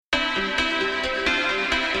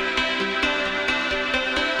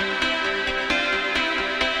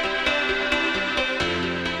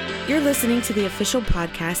listening to the official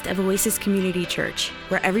podcast of Oasis Community Church,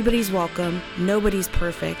 where everybody's welcome, nobody's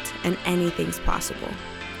perfect, and anything's possible.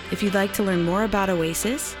 If you'd like to learn more about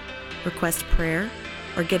Oasis, request prayer,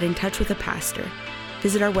 or get in touch with a pastor,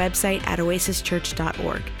 visit our website at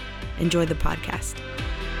oasischurch.org. Enjoy the podcast.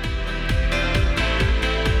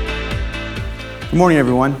 Good morning,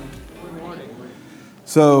 everyone. Good morning.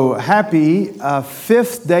 So, happy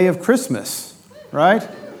fifth day of Christmas, right?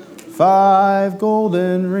 5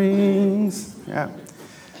 golden rings. Yeah.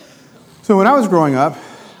 So when I was growing up,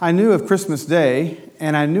 I knew of Christmas Day,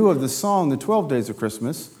 and I knew of the song, The 12 Days of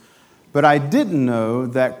Christmas, but I didn't know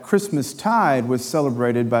that Christmas Tide was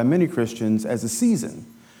celebrated by many Christians as a season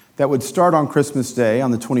that would start on Christmas Day on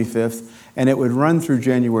the 25th, and it would run through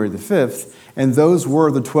January the 5th, and those were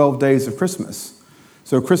the 12 days of Christmas.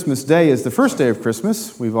 So Christmas Day is the first day of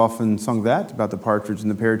Christmas. We've often sung that, about the partridge and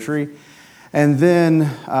the pear tree. And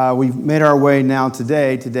then we've made our way now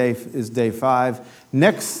today. Today is day 5.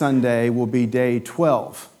 Next Sunday will be day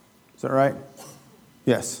 12. Is that right?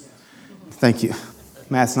 Yes. Thank you.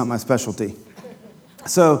 Math's not my specialty.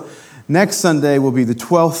 So next Sunday will be the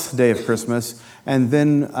 12th day of Christmas. And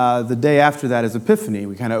then the day after that is Epiphany.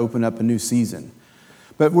 We kind of open up a new season.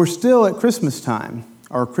 But we're still at Christmas time,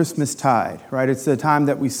 or Christmas Tide, right? It's the time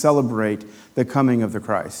that we celebrate the coming of the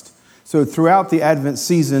Christ. So throughout the Advent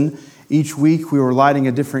season, each week we were lighting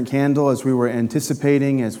a different candle as we were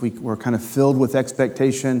anticipating, as we were kind of filled with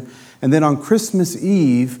expectation. And then on Christmas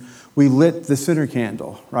Eve, we lit the center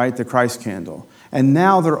candle, right? The Christ candle. And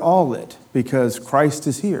now they're all lit because Christ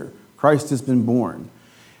is here. Christ has been born.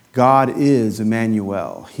 God is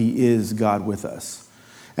Emmanuel. He is God with us.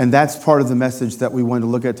 And that's part of the message that we want to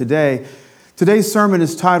look at today. Today's sermon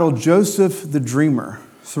is titled Joseph the Dreamer.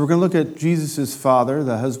 So we're going to look at Jesus' father,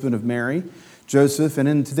 the husband of Mary, Joseph, and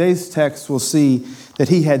in today's text, we'll see that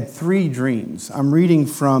he had 3 dreams. I'm reading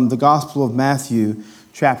from the Gospel of Matthew,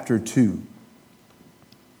 chapter 2.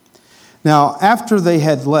 Now, after they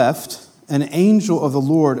had left, an angel of the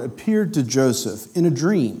Lord appeared to Joseph in a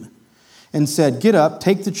dream and said, "Get up,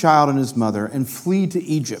 take the child and his mother, and flee to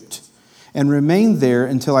Egypt, and remain there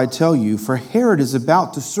until I tell you, for Herod is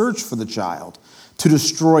about to search for the child to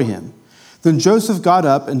destroy him." Then Joseph got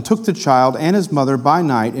up and took the child and his mother by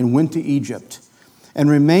night and went to Egypt and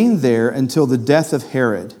remained there until the death of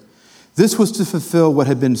Herod. This was to fulfill what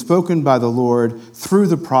had been spoken by the Lord through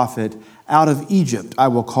the prophet, "Out of Egypt I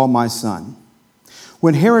will call my son."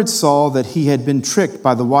 When Herod saw that he had been tricked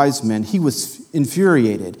by the wise men, he was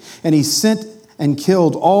infuriated, and he sent and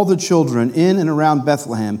killed all the children in and around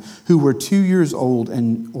Bethlehem who were 2 years old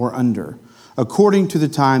or under, according to the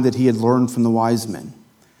time that he had learned from the wise men.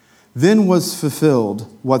 Then was fulfilled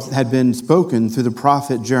what had been spoken through the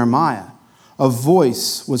prophet Jeremiah. A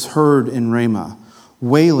voice was heard in Ramah,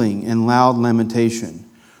 wailing and loud lamentation.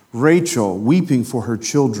 Rachel weeping for her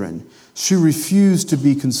children. She refused to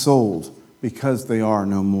be consoled because they are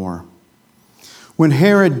no more. When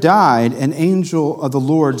Herod died, an angel of the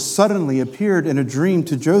Lord suddenly appeared in a dream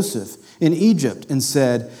to Joseph in Egypt and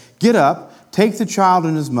said, "Get up, take the child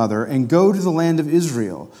and his mother, and go to the land of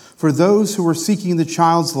Israel, for those who were seeking the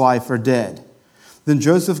child's life are dead." Then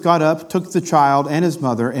Joseph got up, took the child and his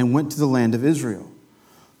mother, and went to the land of Israel.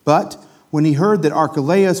 But when he heard that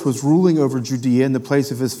Archelaus was ruling over Judea in the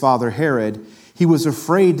place of his father Herod, he was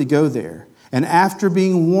afraid to go there. And after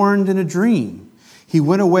being warned in a dream, he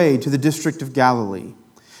went away to the district of Galilee.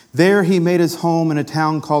 There he made his home in a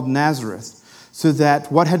town called Nazareth, so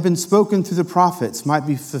that what had been spoken through the prophets might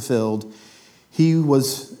be fulfilled. He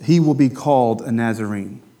will be called a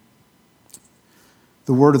Nazarene.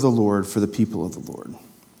 The word of the Lord for the people of the Lord.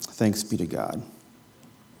 Thanks be to God.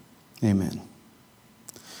 Amen.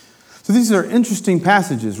 So these are interesting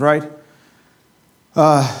passages, right?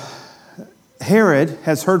 Herod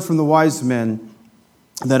has heard from the wise men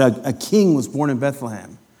that a king was born in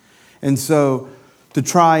Bethlehem. And so to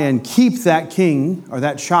try and keep that king or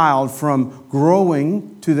that child from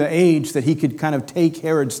growing to the age that he could kind of take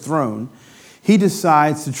Herod's throne, he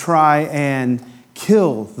decides to try and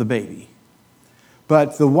kill the baby.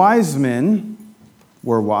 But the wise men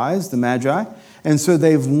were wise, the Magi, and so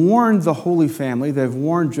they've warned the Holy Family, they've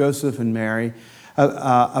warned Joseph and Mary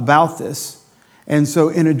about this. And so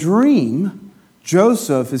in a dream,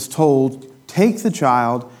 Joseph is told, take the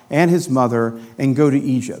child and his mother and go to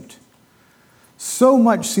Egypt. So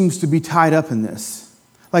much seems to be tied up in this.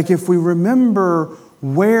 Like if we remember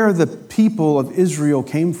where the people of Israel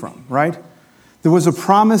came from, right? There was a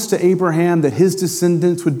promise to Abraham that his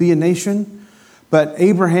descendants would be a nation. But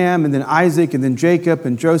Abraham and then Isaac and then Jacob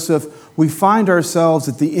and Joseph, we find ourselves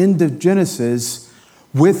at the end of Genesis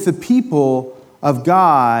with the people of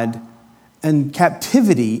God and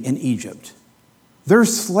captivity in Egypt. They're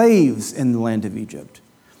slaves in the land of Egypt.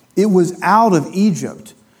 It was out of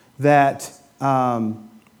Egypt that God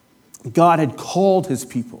had called his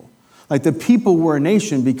people. Like the people were a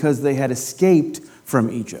nation because they had escaped from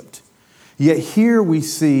Egypt. Yet here we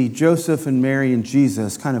see Joseph and Mary and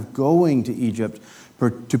Jesus kind of going to Egypt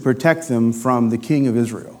to protect them from the king of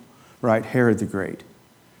Israel, right, Herod the Great.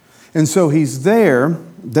 And so he's there,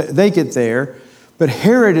 they get there, but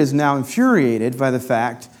Herod is now infuriated by the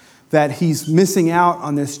fact that he's missing out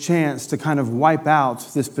on this chance to kind of wipe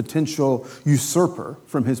out this potential usurper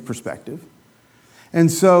from his perspective. And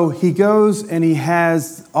so he goes and he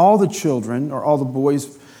has all the children, or all the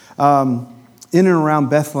boys, in and around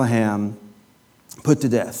Bethlehem put to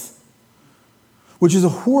death, which is a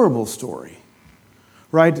horrible story,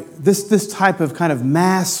 right? This type of kind of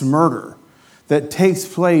mass murder that takes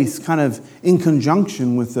place kind of in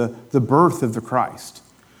conjunction with the birth of the Christ.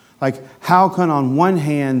 Like, how can on one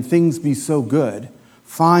hand things be so good?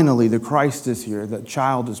 Finally, the Christ is here, the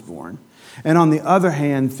child is born. And on the other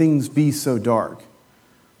hand, things be so dark.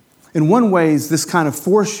 In one way, this kind of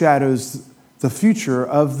foreshadows the future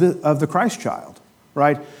of the Christ child,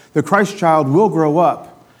 right? The Christ child will grow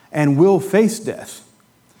up and will face death.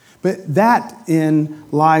 But that in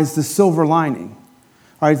lies the silver lining.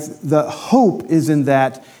 Right? The hope is in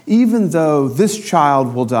that even though this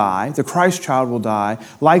child will die, the Christ child will die,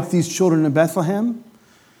 like these children in Bethlehem,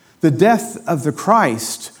 the death of the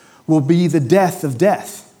Christ will be the death of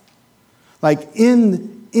death. Like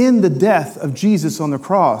in the death of Jesus on the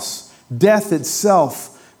cross, death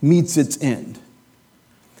itself meets its end.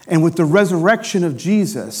 And with the resurrection of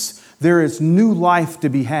Jesus, there is new life to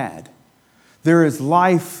be had. There is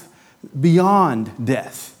life beyond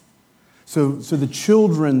death. So the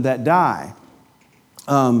children that die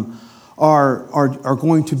are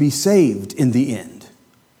going to be saved in the end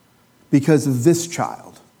because of this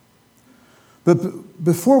child. But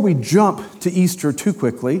before we jump to Easter too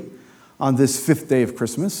quickly on this fifth day of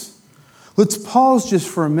Christmas, let's pause just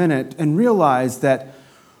for a minute and realize that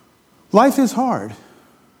life is hard.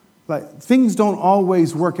 Like, things don't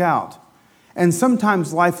always work out. And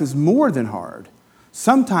sometimes life is more than hard.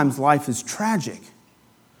 Sometimes life is tragic.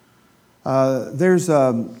 There's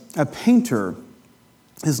a painter,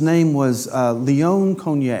 his name was Léon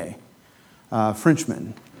Cogniet,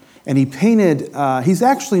 Frenchman. And he painted, he's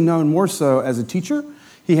actually known more so as a teacher.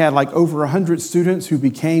 He had like over 100 students who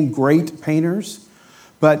became great painters.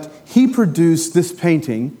 But he produced this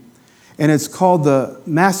painting, and it's called the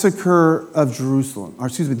Massacre of Jerusalem, or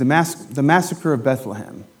excuse me, the Massacre of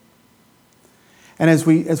Bethlehem. And as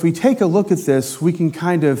we take a look at this,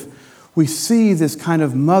 we see this kind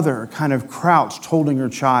of mother kind of crouched holding her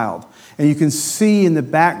child. And you can see in the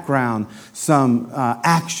background some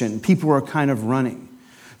action. People are kind of running.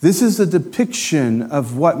 This is a depiction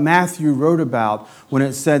of what Matthew wrote about when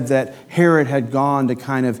it said that Herod had gone to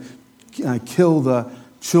kind of kill the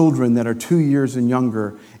children that are 2 years and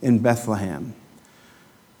younger in Bethlehem.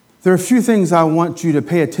 There are a few things I want you to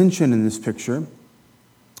pay attention in this picture.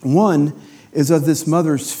 One is of this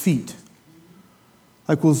mother's feet.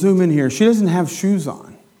 Like, we'll zoom in here. She doesn't have shoes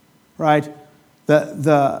on, right?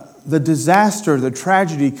 The disaster, the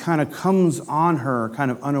tragedy kind of comes on her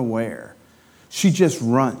kind of unaware. She just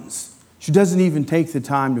runs. She doesn't even take the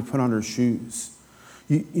time to put on her shoes.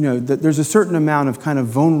 You know, there's a certain amount of kind of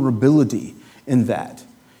vulnerability in that.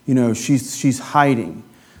 You know, she's hiding.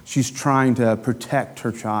 She's trying to protect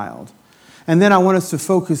her child. And then I want us to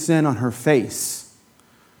focus in on her face.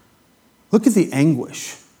 Look at the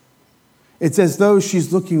anguish. It's as though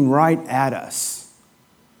she's looking right at us,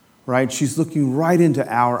 right? She's looking right into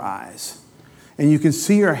our eyes. And you can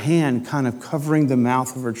see her hand kind of covering the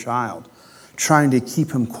mouth of her child, trying to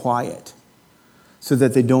keep him quiet so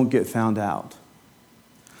that they don't get found out.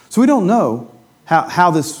 So we don't know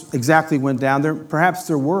how this exactly went down. Perhaps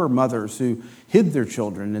there were mothers who hid their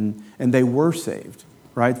children and they were saved,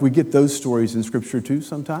 right? We get those stories in Scripture too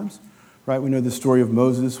sometimes, right? We know the story of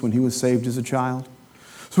Moses when he was saved as a child.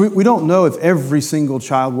 So we don't know if every single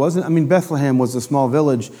child wasn't. I mean, Bethlehem was a small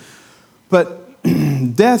village, but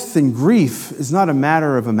death and grief is not a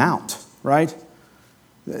matter of amount, right?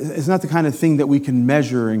 It's not the kind of thing that we can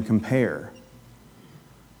measure and compare.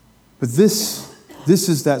 But this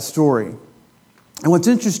is that story. And what's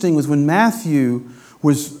interesting was when Matthew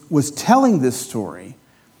was telling this story,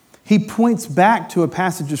 he points back to a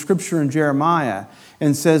passage of Scripture in Jeremiah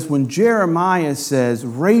and says, when Jeremiah says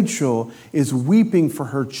Rachel is weeping for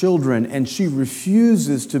her children and she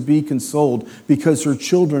refuses to be consoled because her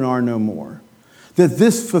children are no more, that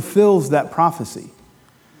this fulfills that prophecy.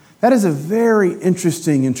 That is a very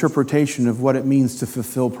interesting interpretation of what it means to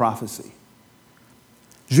fulfill prophecy.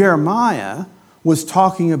 Jeremiah was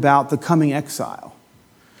talking about the coming exile.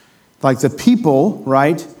 Like the people,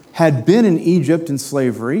 right, had been in Egypt in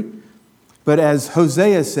slavery, but as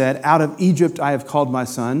Hosea said, out of Egypt I have called my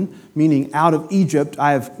son, meaning out of Egypt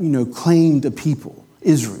I have, claimed a people,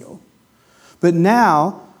 Israel. But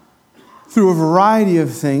now, through a variety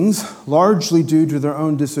of things, largely due to their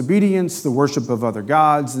own disobedience, the worship of other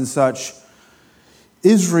gods and such,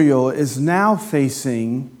 Israel is now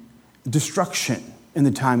facing destruction in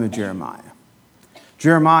the time of Jeremiah.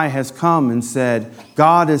 Jeremiah has come and said,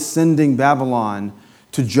 God is sending Babylon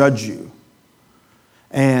to judge you.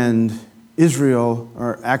 And Israel,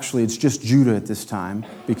 or actually it's just Judah at this time,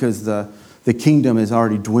 because the kingdom has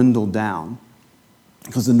already dwindled down,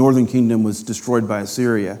 because the northern kingdom was destroyed by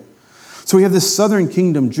Assyria. So we have this southern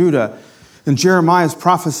kingdom, Judah, and Jeremiah is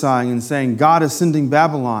prophesying and saying, God is sending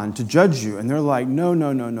Babylon to judge you. And they're like,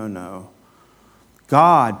 no.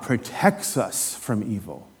 God protects us from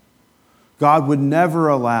evil. God would never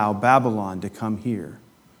allow Babylon to come here.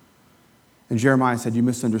 And Jeremiah said, you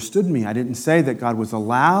misunderstood me. I didn't say that God was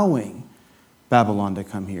allowing Babylon to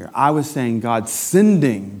come here. I was saying God's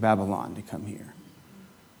sending Babylon to come here.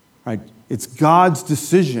 Right? It's God's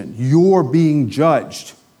decision. You're being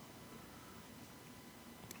judged.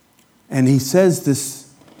 And he says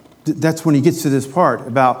this, that's when he gets to this part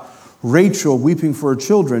about Rachel weeping for her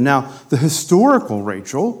children. Now, the historical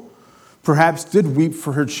Rachel perhaps did weep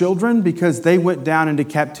for her children because they went down into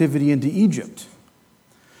captivity into Egypt.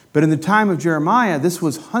 But in the time of Jeremiah, this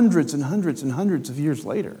was hundreds and hundreds and hundreds of years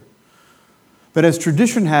later. But as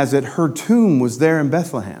tradition has it, her tomb was there in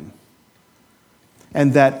Bethlehem.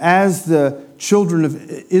 And that as the children of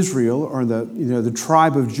Israel, or the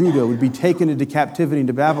tribe of Judah, would be taken into captivity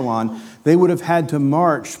into Babylon, they would have had to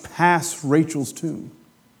march past Rachel's tomb.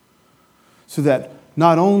 So that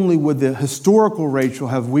not only would the historical Rachel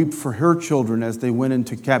have wept for her children as they went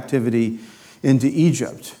into captivity into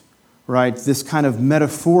Egypt, right? This kind of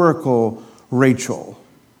metaphorical Rachel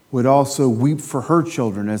would also weep for her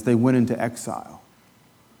children as they went into exile.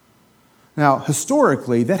 Now,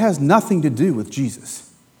 historically, that has nothing to do with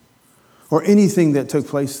Jesus or anything that took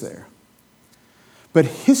place there. But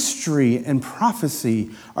history and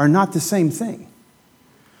prophecy are not the same thing.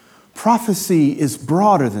 Prophecy is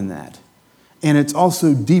broader than that, and it's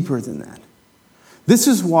also deeper than that. This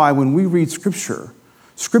is why when we read Scripture,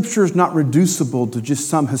 Scripture is not reducible to just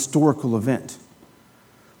some historical event.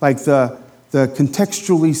 Like the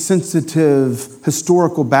contextually sensitive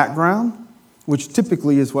historical background, which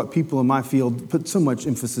typically is what people in my field put so much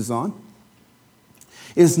emphasis on,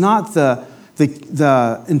 is not the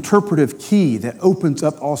interpretive key that opens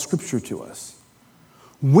up all Scripture to us.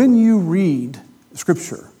 When you read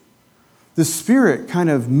Scripture, the Spirit kind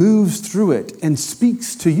of moves through it and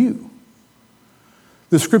speaks to you.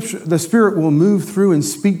 The Spirit will move through and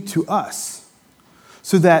speak to us,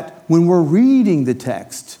 so that when we're reading the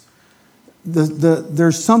text,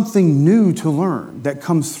 there's something new to learn that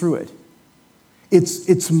comes through it.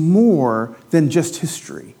 It's more than just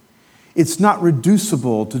history. It's not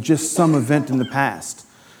reducible to just some event in the past.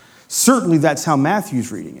 Certainly that's how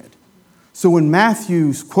Matthew's reading it. So when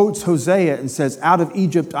Matthew quotes Hosea and says, out of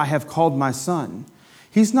Egypt I have called my son,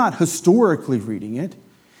 he's not historically reading it.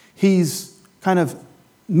 He's kind of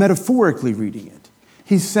metaphorically reading it.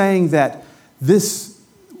 He's saying that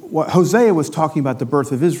what Hosea was talking about the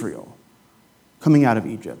birth of Israel coming out of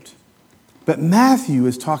Egypt. But Matthew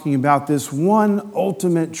is talking about this one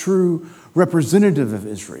ultimate true representative of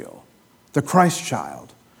Israel, the Christ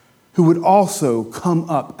child, who would also come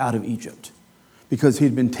up out of Egypt because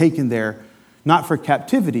he'd been taken there not for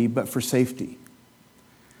captivity, but for safety.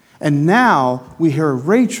 And now we hear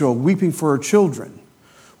Rachel weeping for her children,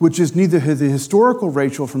 which is neither the historical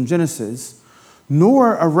Rachel from Genesis,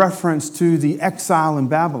 nor a reference to the exile in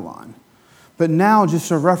Babylon, but now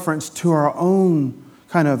just a reference to our own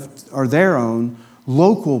or their own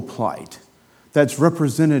local plight that's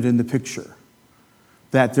represented in the picture.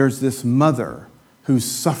 That there's this mother who's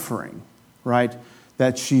suffering, right?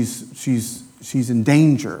 That she's in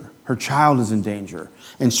danger. Her child is in danger,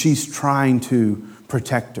 and she's trying to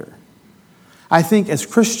protect her. I think as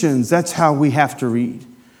Christians, that's how we have to read.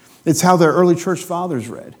 It's how the early church fathers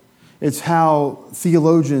read. It's how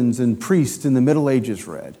theologians and priests in the Middle Ages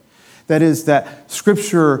read. That is, that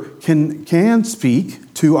Scripture can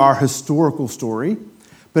speak to our historical story,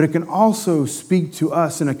 but it can also speak to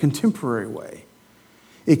us in a contemporary way.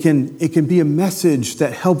 It can be a message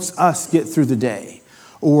that helps us get through the day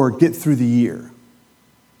or get through the year.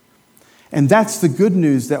 And that's the good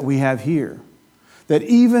news that we have here. That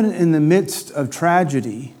even in the midst of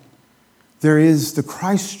tragedy, there is the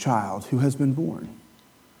Christ child who has been born.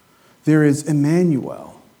 There is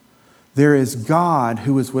Emmanuel, there is God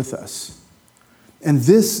who is with us. And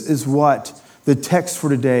this is what the text for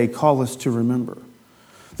today calls us to remember.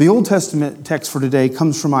 The Old Testament text for today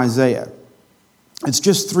comes from Isaiah. It's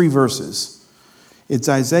just 3 verses. It's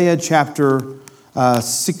Isaiah chapter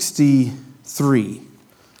 63.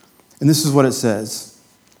 And this is what it says.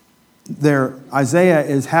 There, Isaiah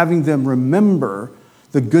is having them remember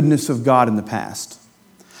the goodness of God in the past.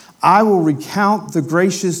 I will recount the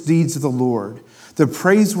gracious deeds of the Lord, the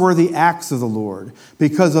praiseworthy acts of the Lord,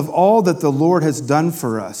 because of all that the Lord has done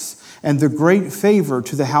for us, and the great favor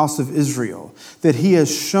to the house of Israel, that he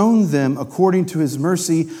has shown them according to his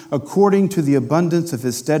mercy, according to the abundance of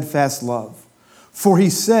his steadfast love. For he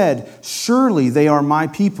said, surely they are my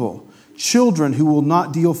people, children who will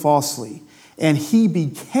not deal falsely. And he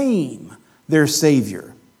became their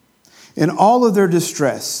Savior. In all of their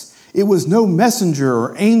distress, it was no messenger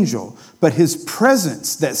or angel, but his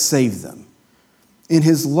presence that saved them. In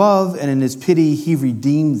his love and in his pity, he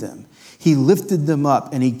redeemed them. He lifted them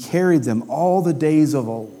up and he carried them all the days of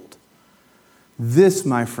old. This,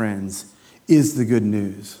 my friends, is the good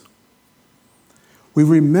news. We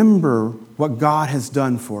remember what God has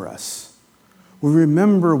done for us. We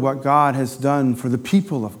remember what God has done for the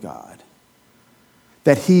people of God.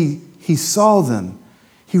 That he saw them.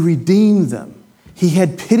 He redeemed them. He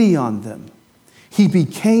had pity on them. He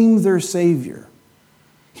became their Savior.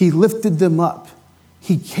 He lifted them up.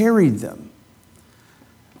 He carried them.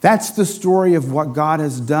 That's the story of what God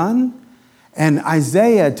has done. And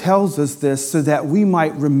Isaiah tells us this so that we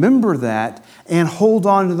might remember that and hold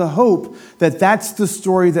on to the hope that that's the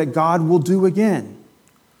story that God will do again.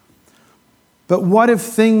 But what if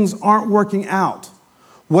things aren't working out?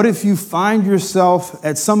 What if you find yourself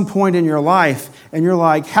at some point in your life and you're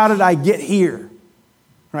like, how did I get here?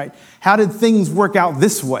 Right? How did things work out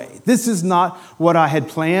this way? This is not what I had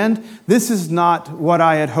planned. This is not what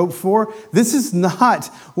I had hoped for. This is not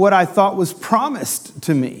what I thought was promised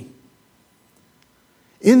to me.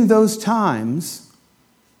 In those times,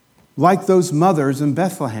 like those mothers in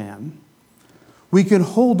Bethlehem, we can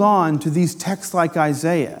hold on to these texts like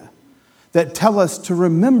Isaiah that tell us to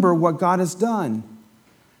remember what God has done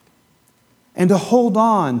and to hold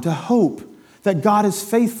on to hope that God is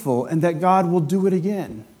faithful and that God will do it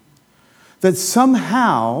again. That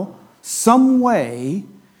somehow, some way,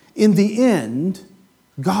 in the end,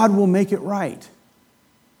 God will make it right.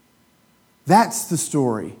 That's the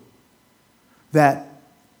story. That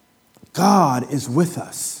God is with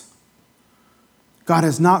us. God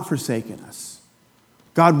has not forsaken us.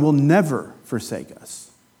 God will never forsake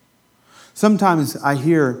us. Sometimes I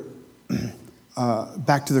hear,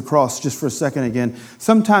 back to the cross just for a second again,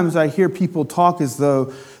 sometimes I hear people talk as though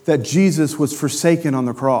that Jesus was forsaken on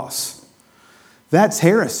the cross. That's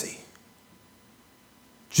heresy.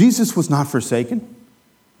 Jesus was not forsaken.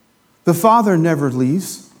 The Father never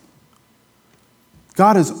leaves.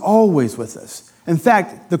 God is always with us. In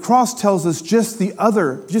fact, the cross tells us just the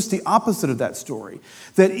opposite of that story.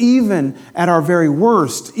 That even at our very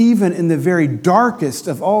worst, even in the very darkest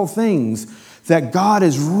of all things, that God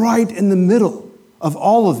is right in the middle of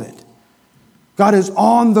all of it. God is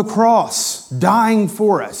on the cross, dying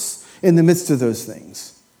for us in the midst of those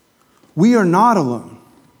things. We are not alone.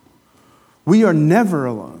 We are never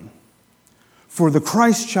alone. For the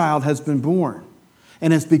Christ child has been born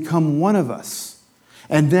and has become one of us.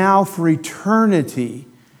 And now for eternity,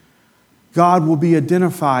 God will be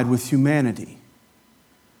identified with humanity,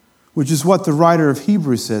 which is what the writer of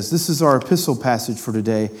Hebrews says. This is our epistle passage for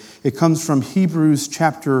today. It comes from Hebrews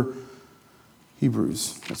chapter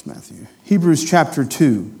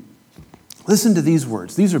 2. Listen to these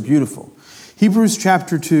words. These are beautiful. Hebrews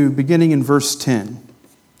chapter 2, beginning in verse 10.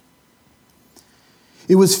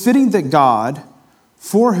 It was fitting that God,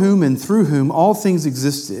 for whom and through whom all things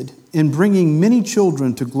existed, in bringing many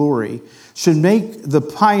children to glory, should make the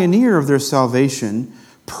pioneer of their salvation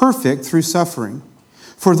perfect through suffering.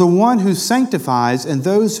 For the one who sanctifies and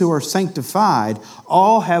those who are sanctified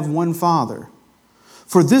all have one Father.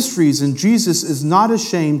 For this reason, Jesus is not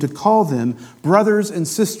ashamed to call them brothers and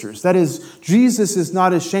sisters. That is, Jesus is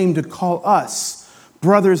not ashamed to call us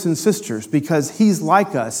brothers and sisters because he's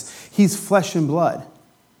like us. He's flesh and blood.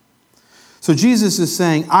 So Jesus is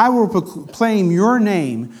saying, I will proclaim your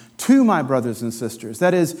name to my brothers and sisters.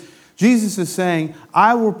 That is, Jesus is saying,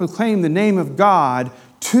 I will proclaim the name of God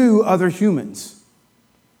to other humans.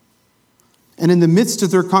 And in the midst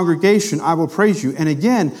of their congregation, I will praise you. And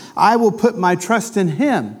again, I will put my trust in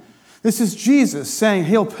him. This is Jesus saying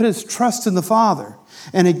he'll put his trust in the Father.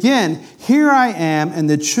 And again, here I am and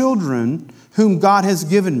the children whom God has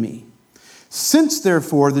given me. Since,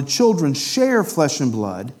 therefore, the children share flesh and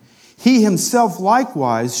blood, he himself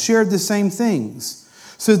likewise shared the same things,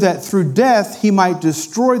 so that through death he might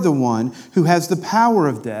destroy the one who has the power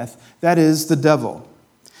of death, that is, the devil,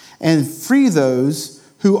 and free those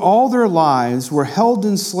who all their lives were held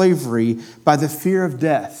in slavery by the fear of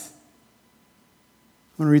death.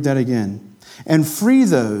 I'm going to read that again. And free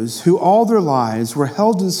those who all their lives were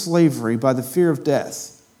held in slavery by the fear of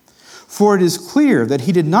death. For it is clear that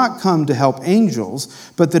he did not come to help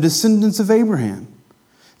angels, but the descendants of Abraham.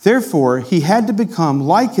 Therefore, he had to become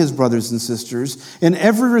like his brothers and sisters in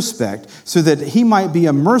every respect, so that he might be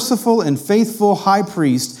a merciful and faithful high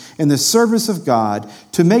priest in the service of God,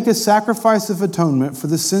 to make a sacrifice of atonement for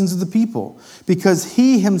the sins of the people. Because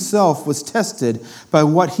he himself was tested by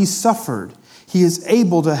what he suffered, he is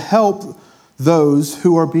able to help those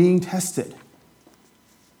who are being tested.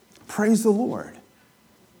 Praise the Lord.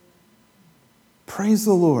 Praise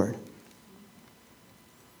the Lord.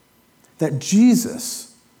 That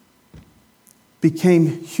Jesus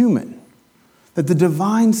became human, that the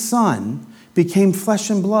divine Son became flesh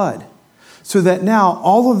and blood, so that now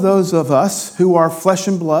all of those of us who are flesh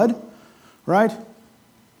and blood, right?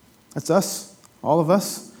 That's us, all of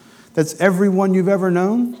us. That's everyone you've ever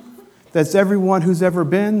known. That's everyone who's ever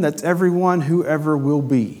been. That's everyone who ever will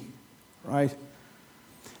be, right?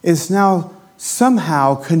 Is now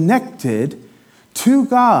somehow connected to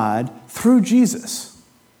God through Jesus.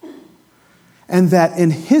 And that in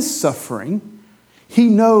his suffering, he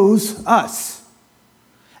knows us,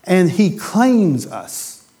 and he claims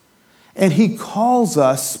us, and he calls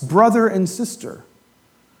us brother and sister,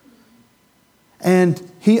 and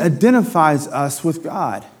he identifies us with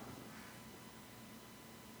God.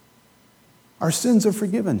 Our sins are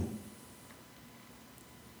forgiven.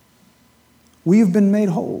 We have been made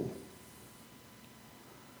whole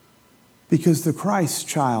because the Christ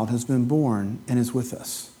child has been born and is with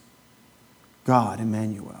us, God,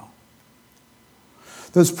 Emmanuel.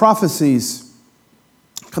 Those prophecies,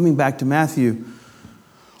 coming back to Matthew,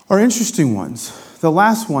 are interesting ones. The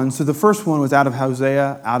last one, so the first one was out of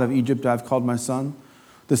Hosea, out of Egypt I've called my son.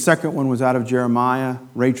 The second one was out of Jeremiah,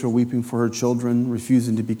 Rachel weeping for her children,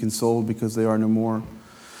 refusing to be consoled because they are no more.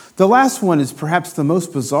 The last one is perhaps the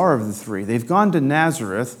most bizarre of the three. They've gone to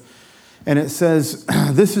Nazareth, and it says,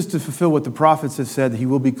 this is to fulfill what the prophets have said, that he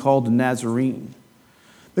will be called a Nazarene.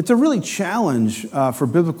 It's a really challenge for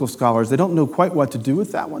biblical scholars. They don't know quite what to do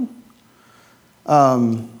with that one.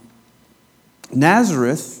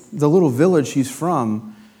 Nazareth, the little village he's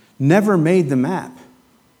from, never made the map.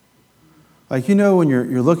 Like, you know, when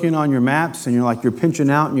you're looking on your maps and you're pinching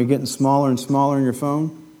out and you're getting smaller and smaller in your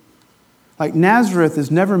phone? Like, Nazareth is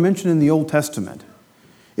never mentioned in the Old Testament.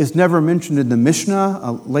 It's never mentioned in the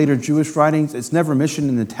Mishnah, later Jewish writings. It's never mentioned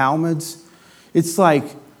in the Talmuds. It's like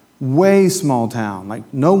way small town.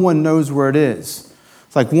 Like, no one knows where it is.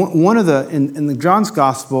 It's like one of in the John's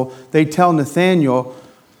Gospel, they tell Nathanael,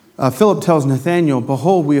 Philip tells Nathanael,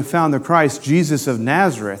 behold, we have found the Christ, Jesus of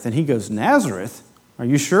Nazareth. And he goes, Nazareth? Are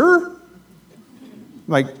you sure?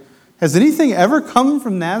 Like, has anything ever come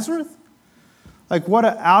from Nazareth? Like, what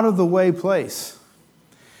an out-of-the-way place.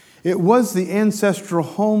 It was the ancestral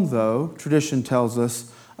home, though, tradition tells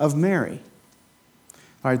us, of Mary.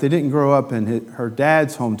 All right, they didn't grow up in her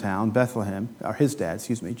dad's hometown, Bethlehem, or his dad,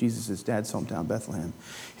 Jesus' dad's hometown, Bethlehem.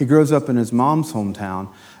 He grows up in his mom's hometown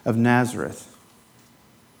of Nazareth.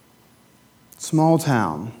 Small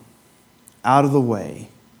town, out of the way,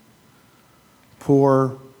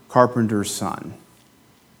 poor carpenter's son,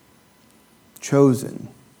 chosen,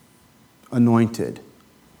 anointed,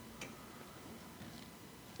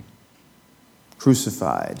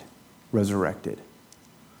 crucified, resurrected,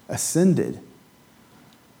 ascended,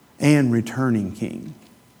 and returning king.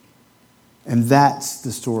 And that's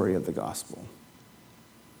the story of the gospel.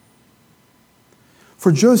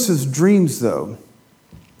 For Joseph's dreams, though,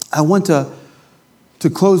 I want to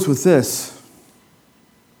close with this.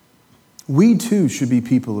 We too should be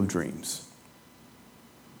people of dreams.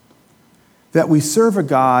 That we serve a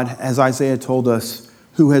God, as Isaiah told us,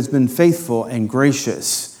 who has been faithful and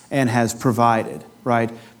gracious and has provided,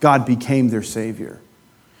 right? God became their Savior.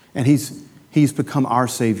 And He's become our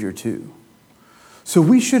Savior too. So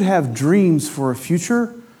we should have dreams for a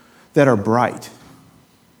future that are bright.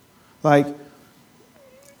 Like,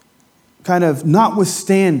 kind of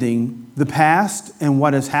notwithstanding the past and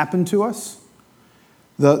what has happened to us,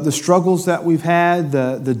 the struggles that we've had,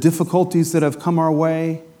 the difficulties that have come our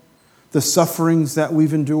way, the sufferings that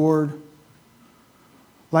we've endured.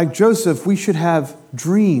 Like Joseph, we should have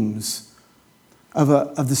dreams of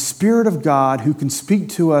the Spirit of God who can speak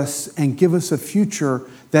to us and give us a future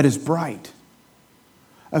that is bright.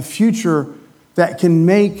 A future that can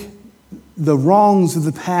make the wrongs of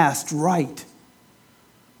the past right.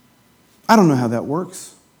 I don't know how that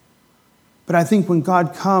works. But I think when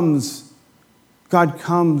God comes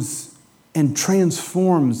and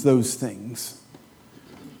transforms those things,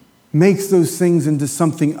 makes those things into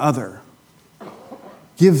something other,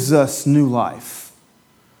 gives us new life.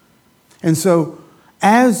 And so,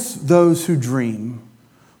 as those who dream,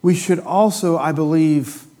 we should also, I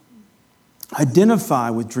believe, identify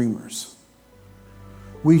with dreamers.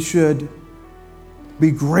 We should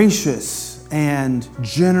be gracious and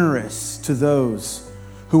generous to those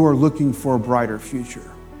who are looking for a brighter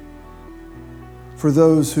future, for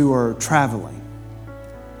those who are traveling,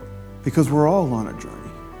 because we're all on a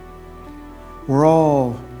journey. We're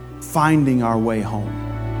all finding our way home.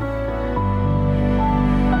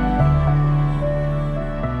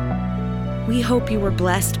 We hope you were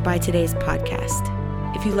blessed by today's podcast.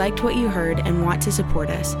 If you liked what you heard and want to support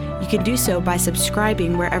us, you can do so by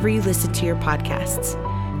subscribing wherever you listen to your podcasts.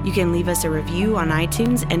 You can leave us a review on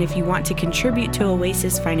iTunes, and if you want to contribute to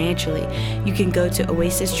Oasis financially, you can go to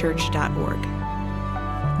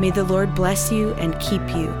oasischurch.org. May the Lord bless you and keep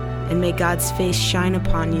you, and may God's face shine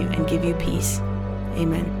upon you and give you peace.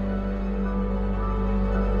 Amen.